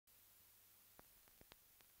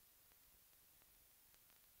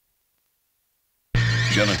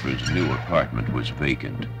Jennifer's new apartment was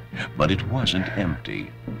vacant, but it wasn't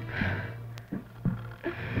empty.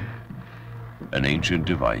 An ancient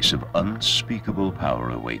device of unspeakable power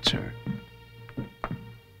awaits her.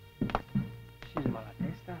 She's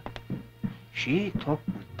Malatesta. She talked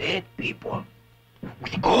with dead people,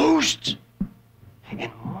 with ghosts.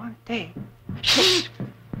 And one day, she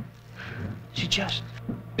just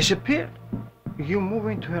disappeared. You move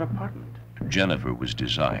into her apartment. Jennifer was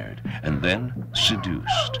desired and then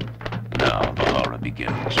seduced. Now the horror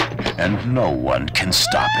begins, and no one can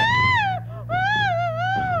stop it.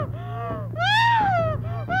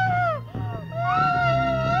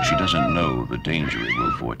 She doesn't know the danger it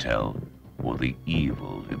will foretell or the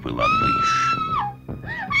evil it will unleash.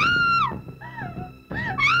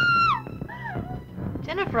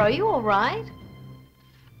 Jennifer, are you all right?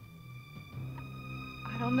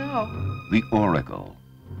 I don't know. The Oracle.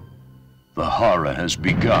 The horror has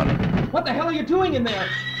begun. What the hell are you doing in there?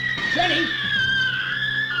 Jenny!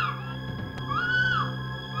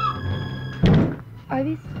 Are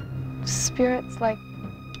these spirits like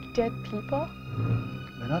dead people?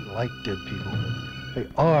 They're not like dead people. They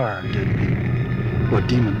are dead people. Or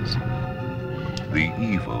demons. The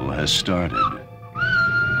evil has started.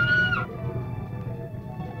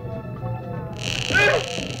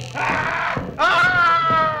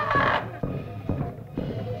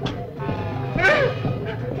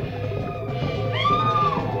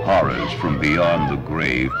 Horrors from beyond the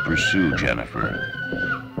grave pursue Jennifer.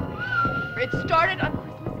 It started on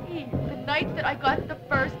Christmas Eve, the night that I got the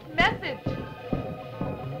first message.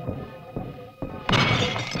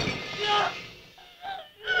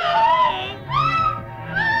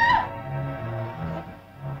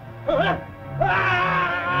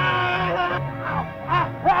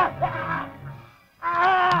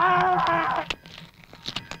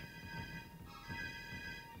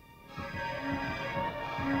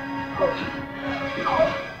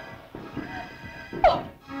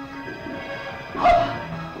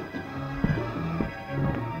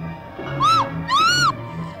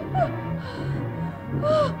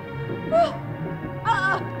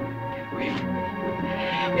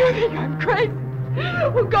 You think I'm crazy?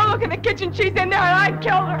 Well, go look in the kitchen. She's in there and I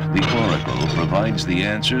killed her. The Oracle provides the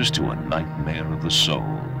answers to a nightmare of the soul.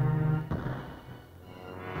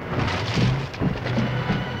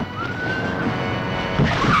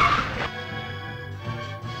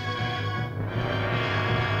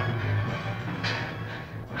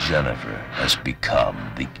 Jennifer has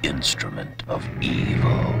become the instrument of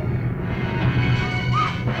evil.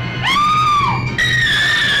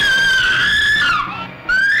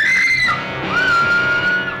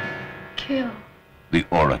 Kill. The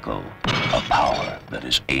Oracle, a power that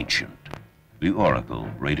is ancient. The Oracle,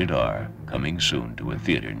 rated R, coming soon to a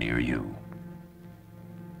theater near you.